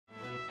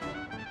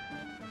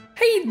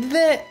Hey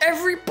there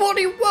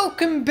everybody,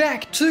 welcome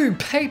back to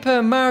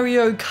Paper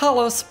Mario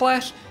Color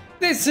Splash.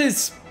 This is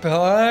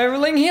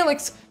Spiraling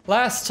Helix.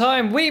 Last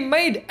time we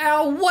made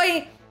our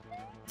way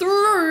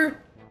through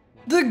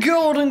the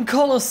Golden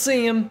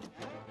Colosseum,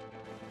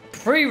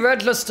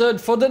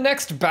 pre-registered for the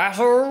next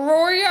Battle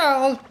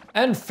Royale,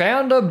 and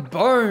found a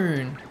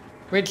bone,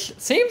 which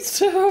seems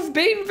to have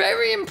been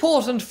very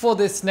important for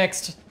this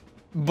next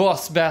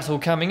boss battle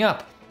coming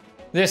up.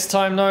 This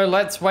time though,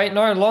 let's wait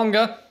no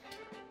longer,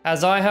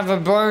 as I have a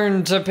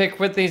bone to pick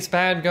with these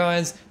bad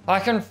guys. I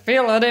can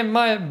feel it in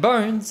my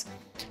bones.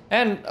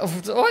 And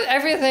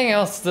everything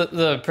else that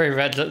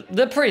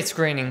the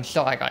pre-screening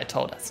Shy Guy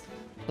told us.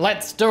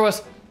 Let's do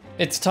it.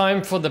 It's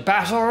time for the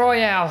Battle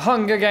Royale,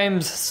 Hunger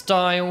Games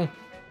style,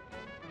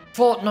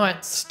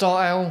 Fortnite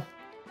style.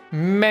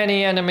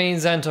 Many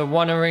enemies enter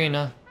one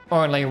arena,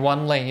 only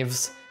one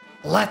leaves.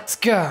 Let's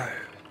go.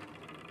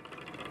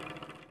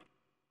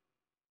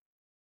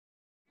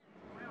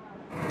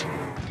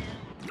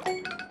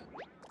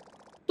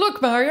 Look,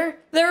 Mario,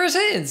 there it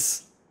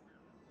is!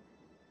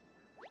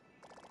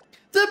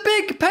 The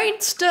big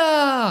paint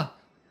star!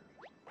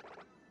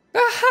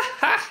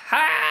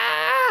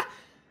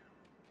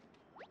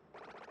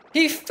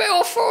 He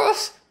fell for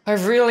us!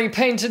 I've really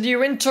painted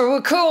you into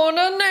a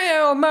corner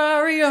now,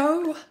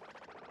 Mario!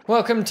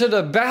 Welcome to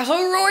the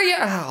Battle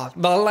Royale,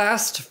 the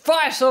last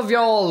fight of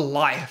your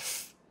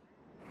life!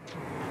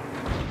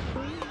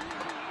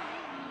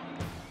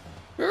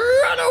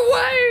 Run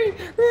away!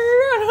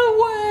 Run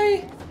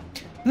away!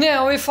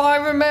 Now, if I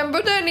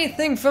remembered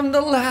anything from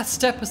the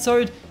last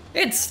episode,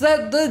 it's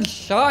that the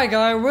Shy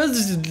Guy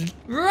was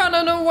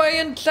running away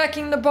and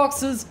checking the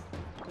boxes.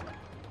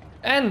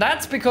 And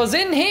that's because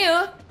in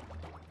here,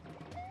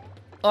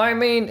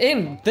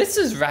 this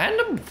is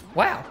random?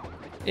 Wow.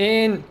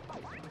 You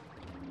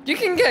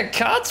can get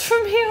cards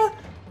from here?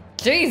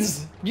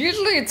 Jeez,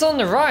 usually it's on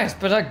the right,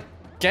 but I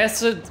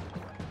guess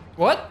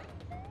what?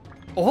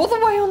 All the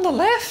way on the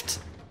left?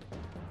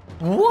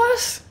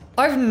 What?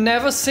 I've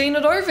never seen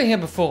it over here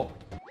before.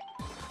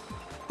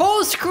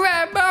 Oh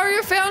scrap,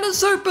 Mario found a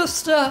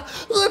superstar!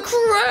 The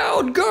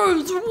crowd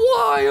goes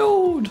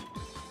wild!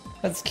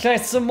 Let's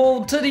chase them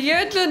all to the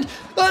edge and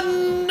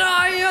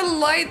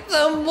annihilate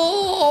them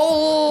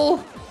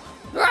all!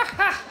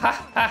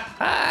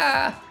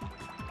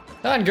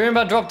 And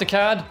Goomba dropped a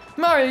card.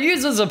 Mario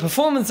uses a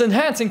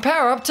performance-enhancing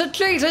power-up to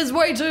cheat his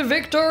way to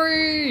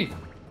victory!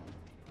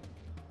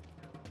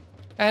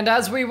 And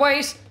as we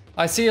wait,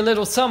 I see a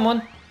little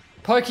someone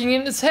poking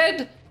in his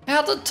head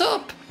out the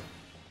top.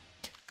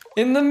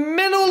 In the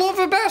middle of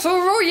a battle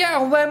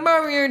royale where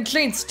Mario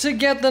cheats to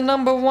get the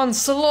 #1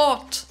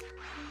 slot.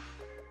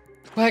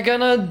 We're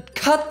gonna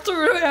cut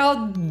through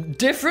our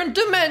different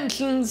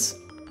dimensions,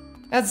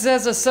 as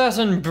there's a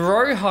certain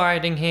bro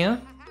hiding here,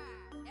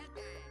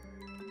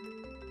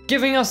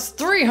 giving us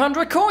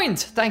 300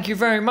 coins. Thank you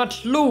very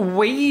much,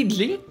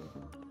 Luigi.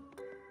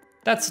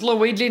 That's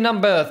Luigi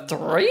number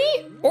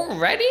 3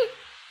 already?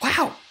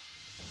 Wow.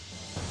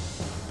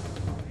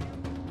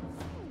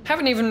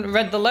 Haven't even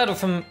read the letter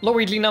from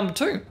Luigi number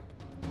 2.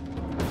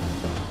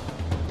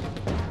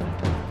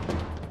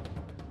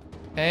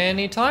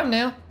 Anytime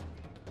now.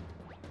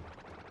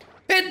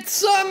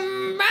 It's a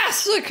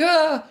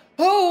massacre!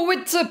 Oh,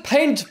 it's a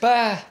paint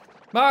bath!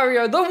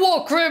 Mario, the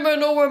war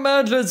criminal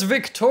emerges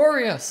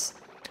victorious.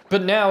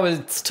 But now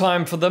it's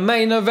time for the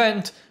main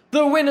event.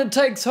 The winner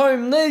takes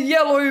home the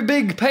yellow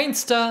big paint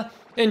star.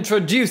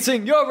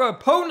 Introducing your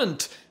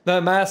opponent, the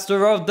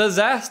master of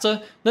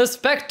disaster, the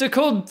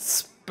spectacled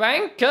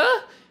Banker,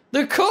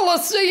 the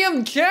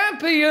Colosseum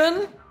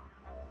champion.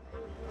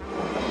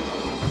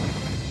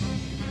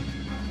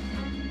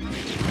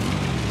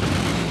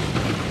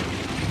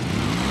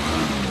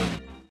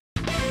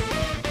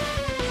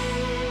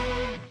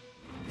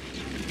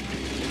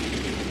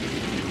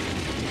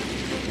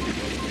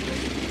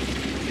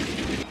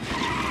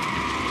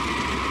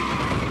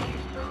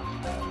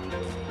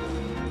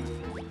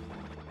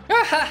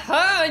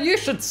 Ha! You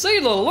should see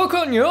the look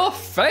on your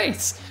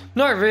face.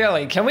 No,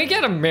 really, can we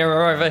get a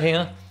mirror over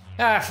here?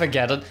 Ah,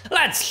 forget it.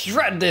 Let's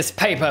shred this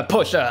paper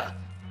pusher!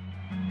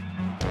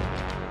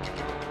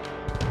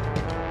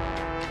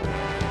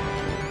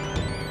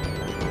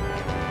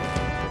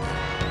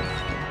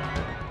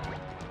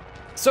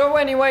 So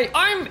anyway,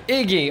 I'm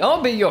Iggy.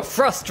 I'll be your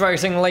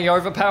frustratingly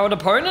overpowered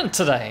opponent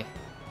today.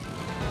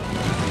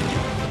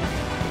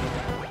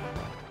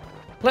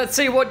 Let's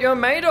see what you're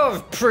made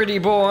of, pretty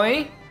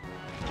boy.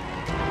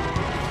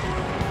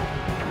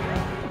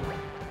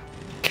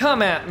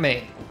 Come at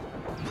me.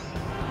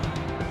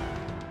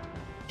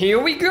 Here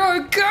we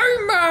go,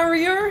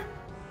 Mario!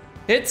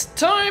 It's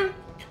time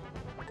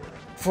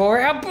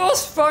for our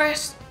boss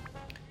fight.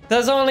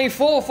 There's only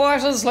 4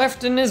 fighters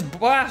left in this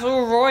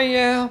battle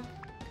royale,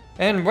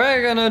 and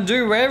we're gonna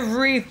do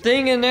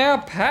everything in our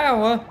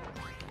power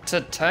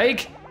to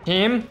take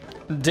him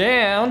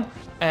down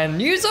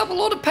and use up a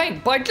lot of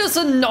paint by just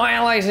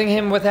annihilating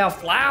him with our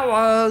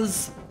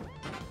flowers.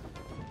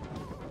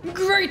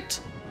 Great!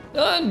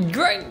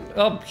 Great!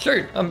 Oh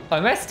shoot, I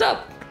messed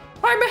up.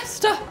 I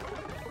messed up.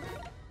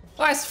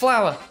 Ice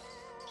flower.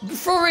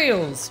 For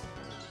reals.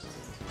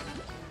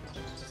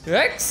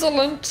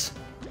 Excellent.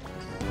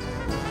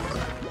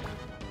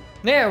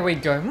 There we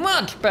go,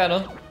 much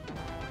better.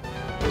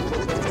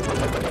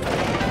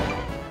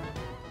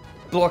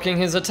 Blocking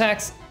his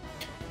attacks.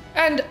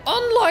 And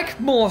unlike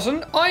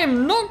Morton, I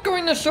am not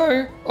going to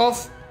show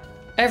off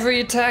every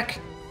attack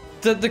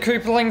that the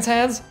Koopalings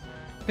has,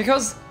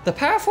 because the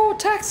powerful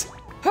attacks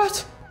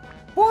hurt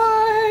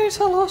quite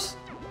a lot.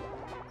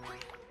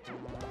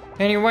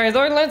 Anyway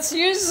though, let's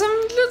use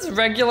some just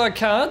regular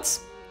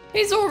cards.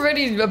 He's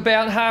already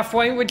about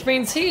halfway, which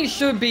means he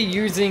should be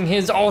using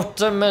his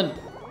ultimate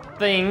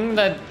thing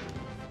that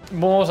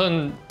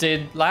Morton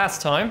did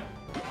last time.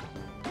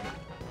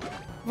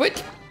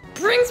 Which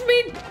brings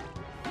me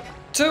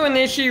to an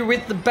issue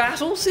with the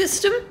battle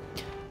system.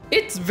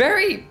 It's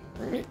very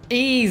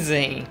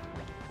easy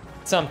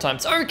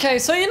sometimes. Okay,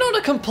 so you're not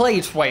a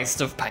complete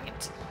waste of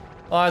paint.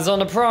 Eyes on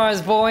the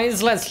prize,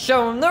 boys. Let's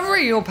show them the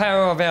real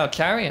power of our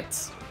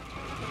chariots.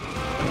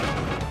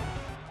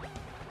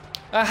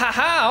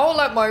 Ahaha, I'll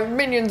let my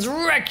minions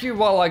wreck you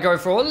while I go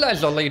for a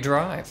leisurely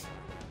drive.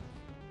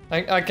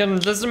 I can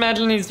just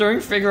imagine he's doing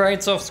figure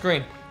eights off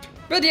screen.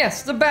 But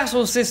yes, the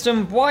battle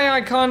system, why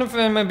I kind of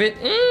am a bit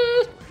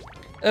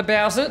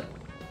about it.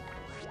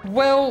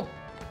 Well,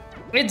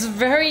 it's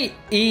very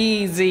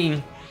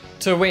easy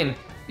to win.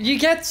 You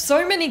get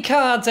so many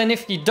cards, and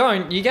if you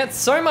don't, you get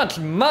so much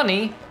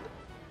money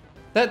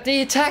that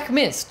the attack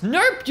missed.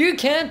 Nope, you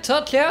can't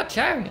touch our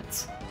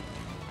chariots.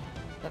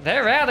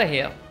 They're out of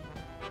here.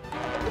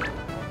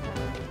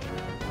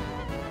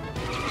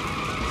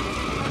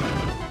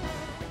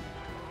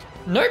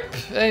 Nope,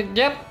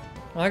 yep,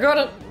 I got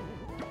it.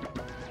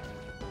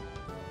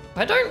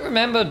 I don't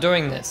remember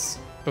doing this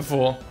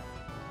before.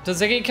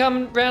 Does Iggy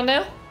come round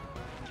now?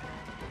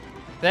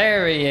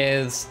 There he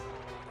is.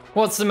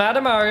 What's the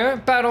matter, Mario?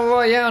 Battle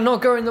Royale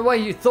not going the way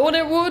you thought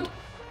it would?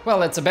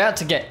 Well, it's about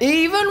to get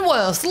even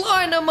worse.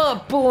 Line them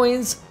up,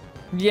 boys.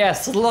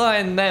 Yes,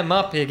 line them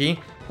up, Iggy.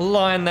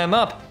 Line them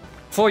up.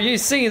 For you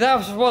see,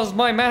 that was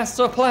my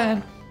master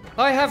plan.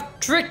 I have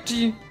tricked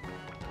you.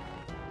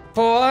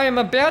 For I am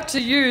about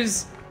to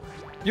use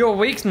your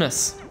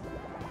weakness.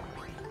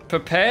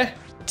 Prepare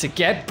to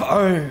get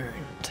boned.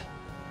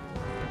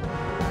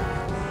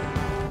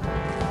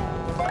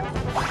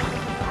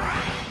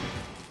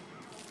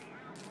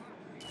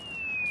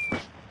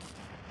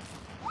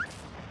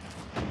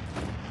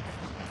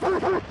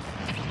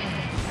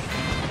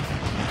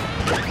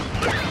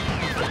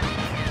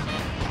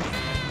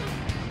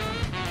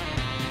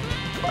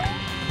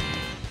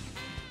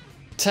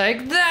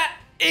 Take that,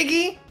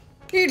 Iggy!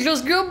 You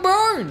just got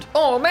burned!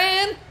 Oh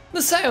man!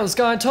 The sales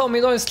guy told me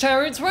those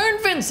chariots were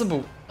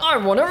invincible! I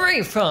want a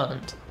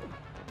refund!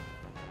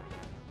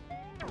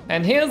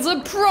 And here's a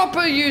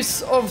proper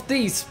use of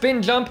the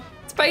spin jump.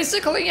 It's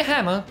basically a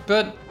hammer,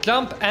 but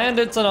jump, and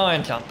it's an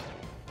iron jump.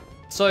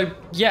 So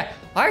yeah,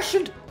 I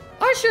should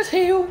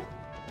heal.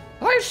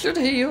 I should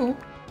heal.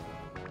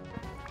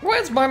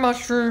 Where's my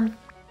mushroom?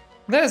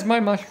 There's my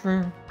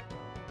mushroom.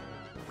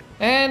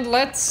 And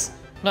let's...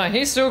 No,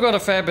 he's still got a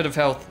fair bit of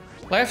health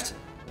left.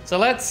 So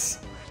let's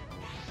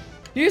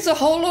use a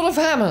whole lot of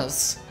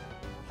hammers.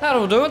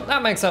 That'll do it.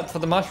 That makes up for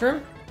the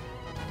mushroom.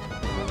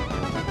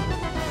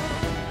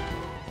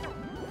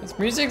 This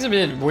music's a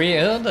bit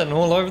weird and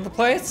all over the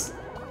place,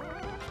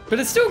 but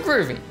it's still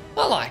groovy.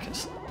 I like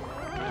it.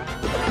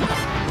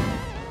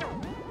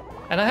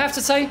 And I have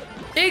to say,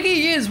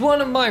 Iggy is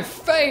one of my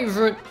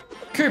favorite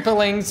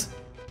Koopalings,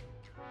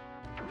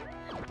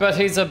 but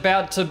he's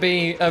about to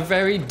be a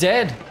very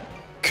dead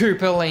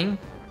Koopaling,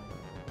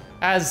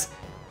 as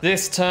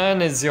this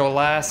turn is your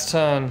last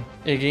turn,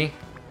 Iggy.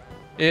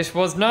 It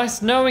was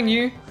nice knowing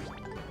you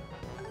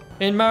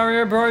in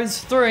Mario Bros.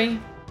 3,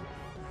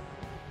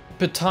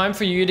 but time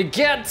for you to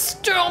get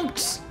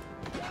stomped!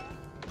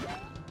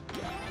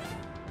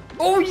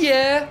 Oh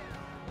yeah!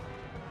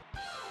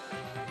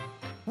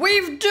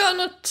 We've done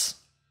it!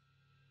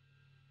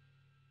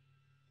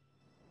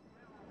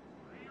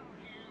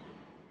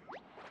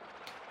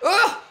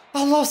 Oh,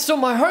 I lost all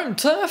my home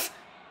turf!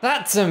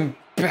 That's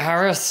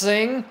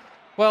embarrassing.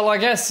 Well, I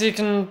guess you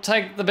can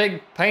take the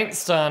big paint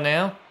star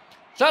now.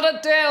 Shut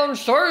it down,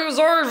 show's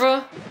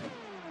over.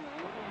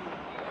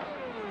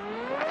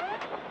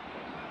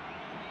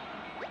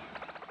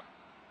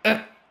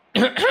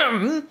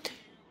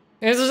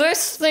 Is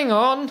this thing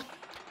on?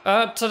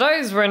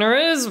 Today's winner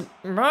is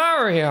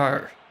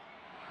Mario.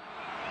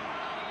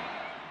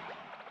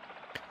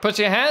 Put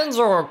your hands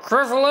or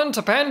equivalent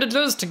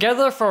appendages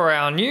together for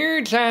our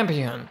new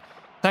champion.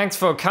 Thanks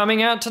for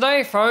coming out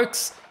today,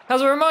 folks.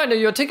 As a reminder,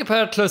 your ticket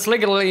purchase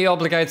legally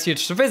obligates you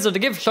to visit a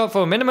gift shop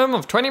for a minimum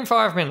of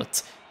 25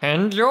 minutes.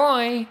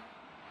 Enjoy!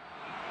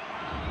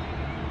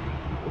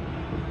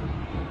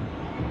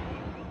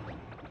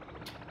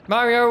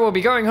 Mario will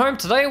be going home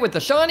today with the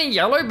shiny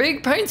yellow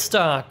big paint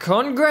star.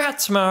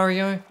 Congrats,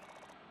 Mario.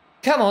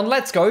 Come on,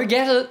 let's go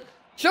get it.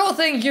 Sure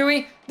thing,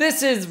 Huey.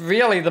 This is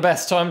really the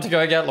best time to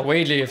go get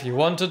Luigi if you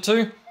wanted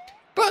to.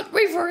 But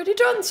we've already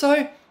done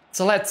so.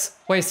 So let's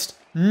waste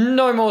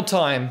no more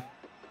time.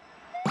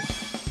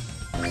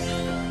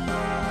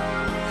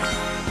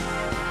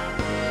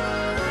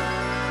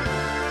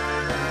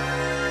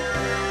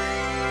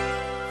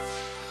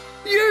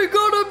 You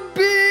got a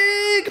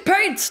big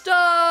paint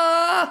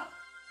star!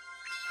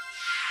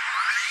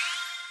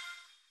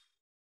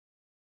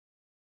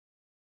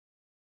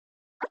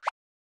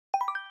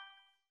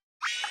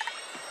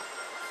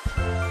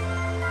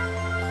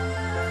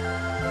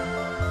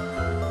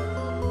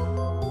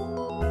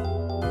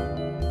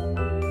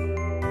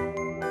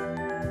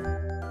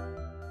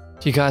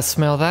 Do you guys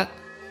smell that?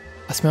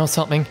 I smell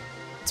something.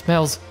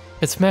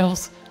 It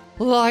smells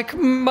like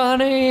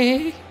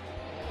money.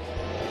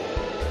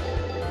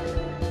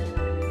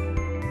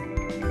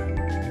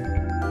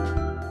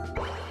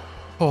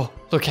 Oh,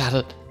 look at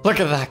it. Look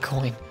at that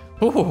coin.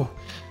 Ooh,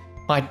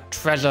 my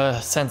treasure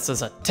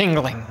senses are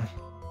tingling.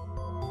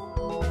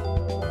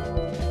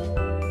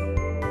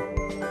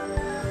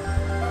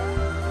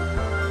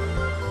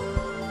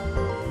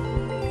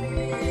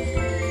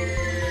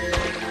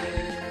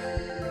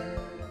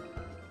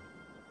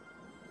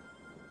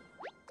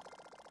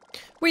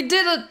 We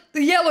did it!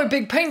 The yellow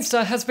big paint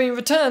star has been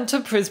returned to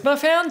Prisma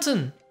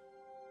Fountain.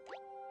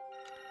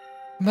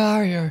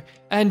 Mario,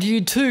 and you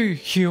too,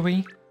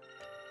 Huey.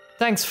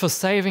 Thanks for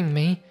saving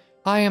me.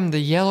 I am the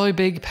yellow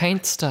big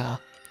paint star.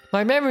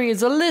 My memory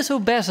is a little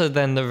better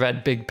than the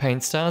red big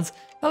paint stars.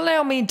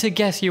 Allow me to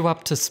get you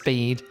up to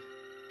speed.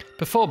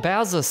 Before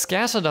Bowser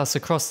scattered us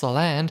across the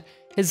land,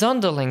 his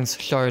underlings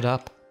showed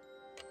up.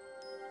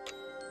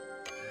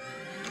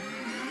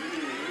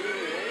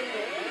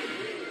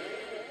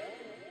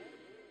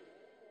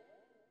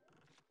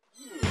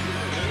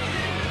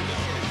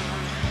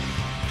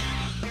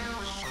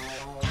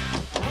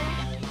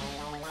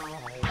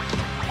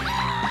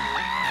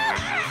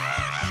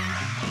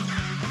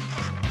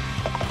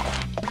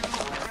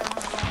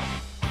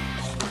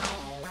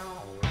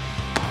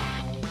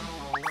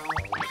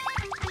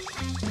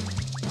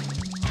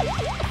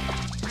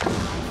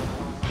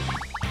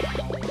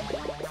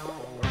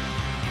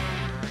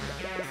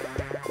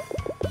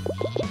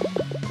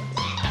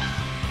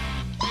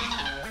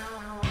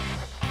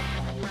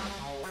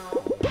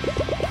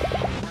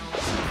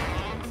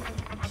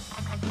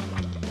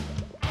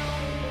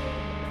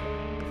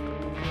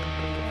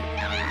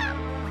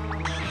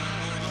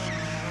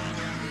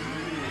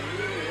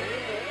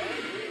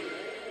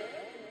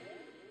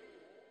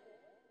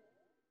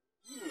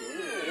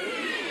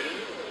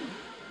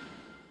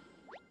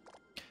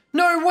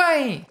 No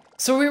way!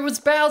 So it was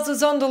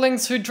Bowser's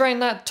underlings who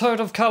drained that toad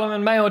of colour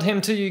and mailed him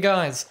to you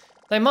guys.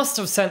 They must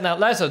have sent that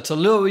letter to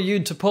lure you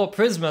to Port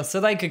Prisma so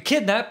they could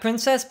kidnap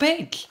Princess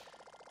Peach.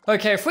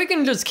 Okay, if we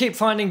can just keep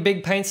finding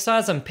big paint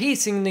stars and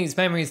piecing these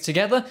memories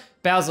together,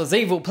 Bowser's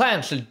evil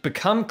plan should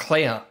become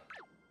clear.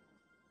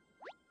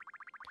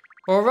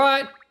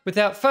 Alright,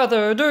 without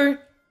further ado,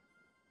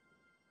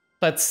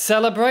 let's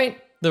celebrate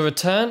the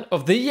return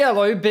of the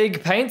yellow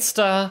big paint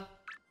star.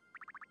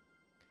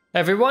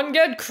 Everyone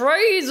get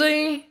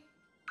crazy!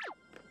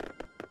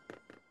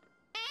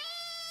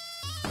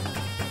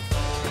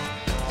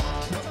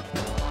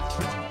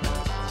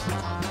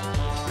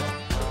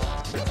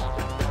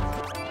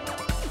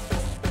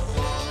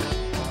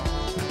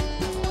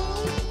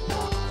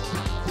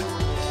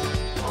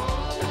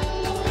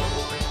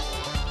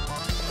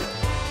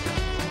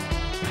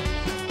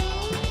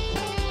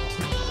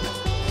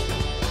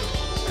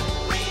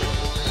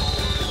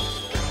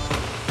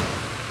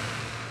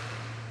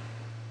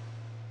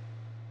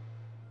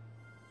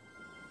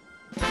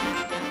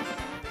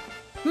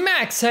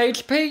 Max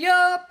HP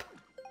up!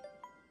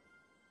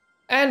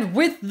 And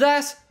with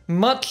that,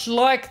 much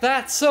like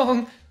that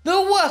song,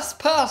 the worst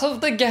part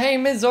of the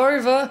game is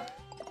over.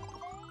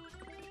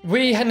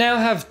 We now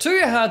have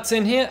 2 hearts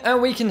in here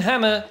and we can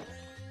hammer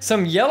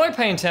some yellow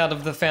paint out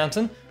of the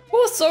fountain.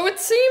 Also, it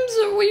seems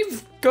that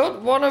we've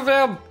got one of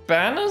our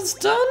banners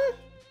done.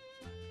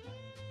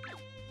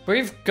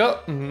 We've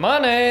got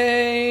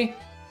money!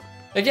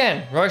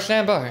 Again,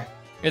 Rochambeau.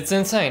 It's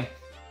insane.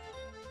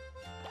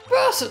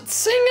 But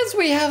seeing as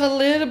we have a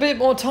little bit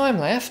more time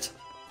left,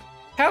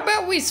 how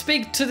about we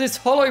speak to this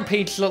Hollow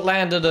Peach that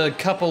landed a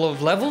couple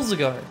of levels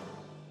ago?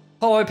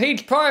 Hollow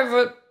Peach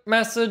private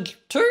message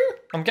 2?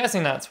 I'm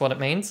guessing that's what it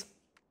means.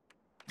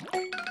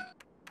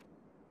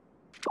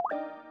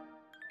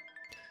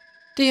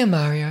 Dear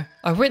Mario,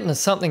 I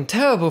witnessed something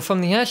terrible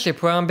from the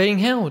airship where I'm being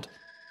held.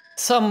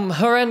 Some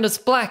horrendous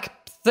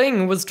black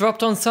thing was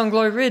dropped on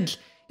Sunglow Ridge.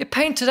 It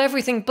painted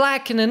everything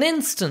black in an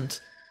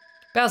instant.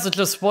 Bowser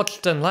just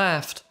watched and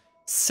laughed,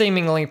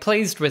 seemingly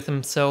pleased with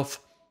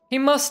himself. He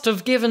must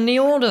have given the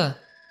order.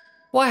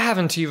 Why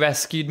haven't you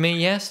rescued me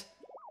yet?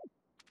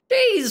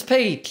 Jeez,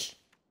 Peach!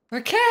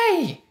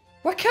 Okay,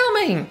 we're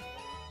coming!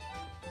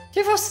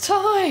 Give us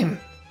time!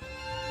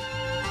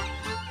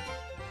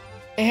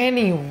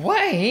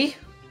 Anyway...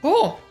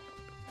 Oh!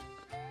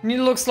 It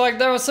looks like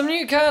there are some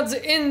new cards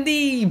in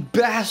the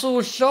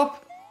battle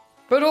shop.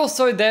 But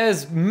also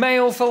there's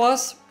mail for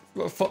us.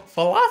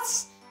 For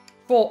us?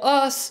 For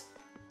us.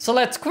 So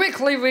let's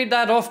quickly read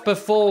that off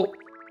before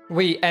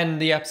we end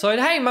the episode.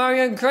 Hey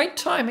Mario, great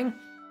timing.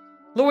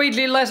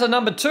 Luigi letter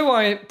number 2,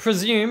 I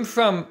presume,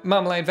 from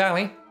Marmalade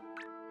Valley.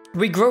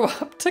 We grew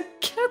up together.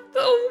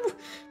 Oh,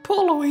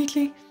 poor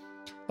Luigi.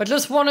 I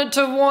just wanted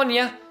to warn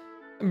you.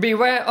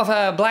 Beware of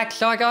a black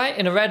shy guy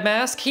in a red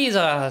mask. He's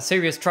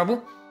serious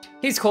trouble.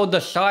 He's called the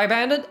Shy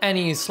Bandit, and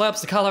he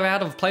slurps the color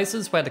out of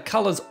places where the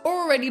color's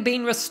already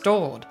been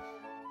restored.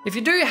 If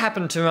you do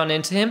happen to run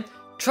into him,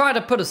 try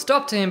to put a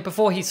stop to him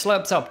before he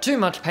slurps up too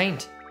much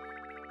paint.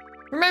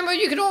 Remember,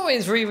 you can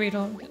always reread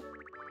on it.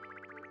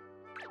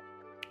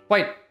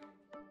 Wait.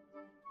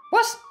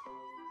 What?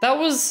 That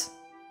was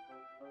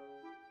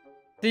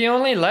the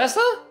only letter?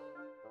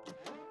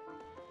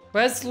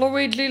 Where's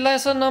Luigi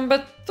letter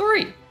number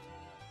 3?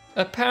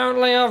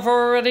 Apparently I've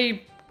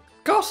already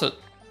got it.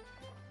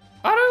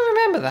 I don't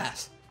remember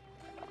that.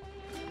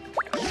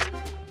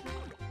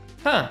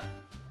 Huh.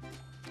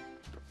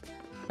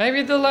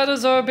 Maybe the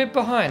letters are a bit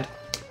behind.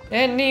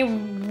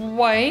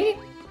 Anyway,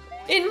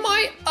 in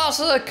my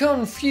utter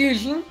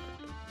confusion,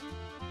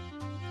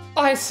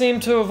 I seem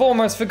to have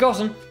almost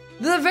forgotten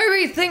the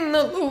very thing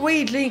that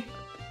Luigi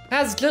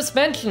has just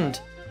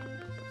mentioned.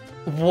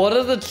 What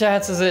are the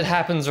chances it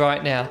happens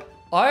right now?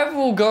 I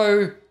will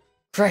go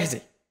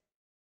crazy.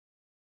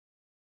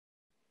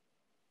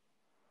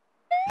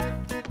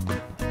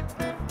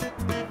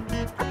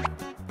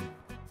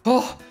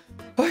 Oh,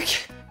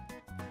 okay.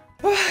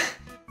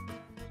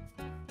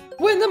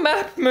 When the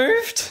map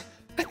moved,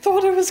 I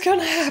thought it was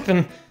gonna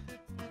happen.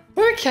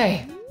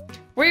 Okay,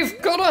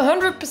 we've got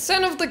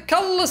 100% of the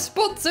colorless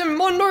spots in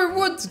Mondo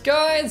Woods,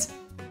 guys.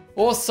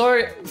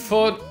 Also,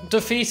 for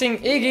defeating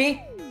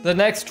Iggy, the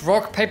next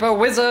rock paper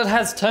wizard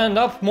has turned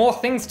up. More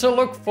things to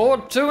look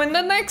forward to in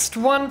the next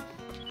one.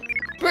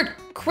 But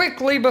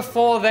quickly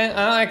before then,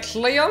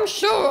 actually, I'm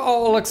sure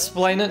I'll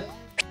explain it.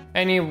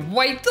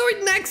 Anyway,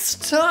 the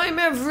next time,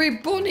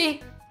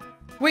 everybody,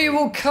 we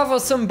will cover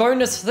some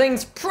bonus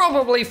things,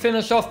 probably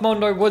finish off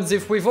Mondo Woods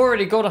if we've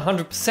already got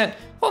 100%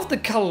 of the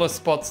colorless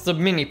spots. The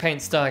mini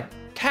paint star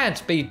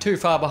can't be too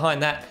far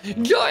behind that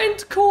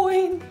giant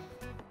coin.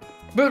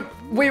 But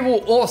we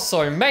will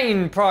also,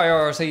 main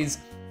priorities,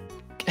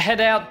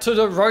 head out to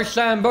the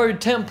Rochambeau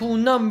Temple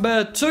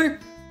number 2,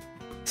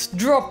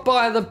 drop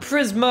by the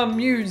Prisma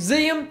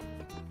Museum,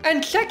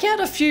 and check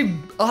out a few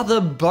other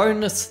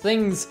bonus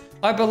things.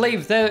 I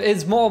believe there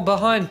is more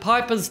behind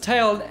Piper's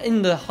Tale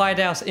in the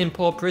hideout in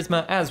Port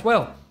Prisma as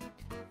well.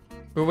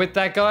 But with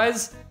that,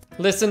 guys,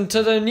 listen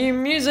to the new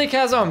music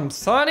as I'm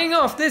signing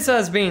off. This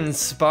has been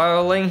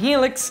Spiraling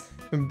Helix.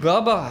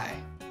 Bye-bye.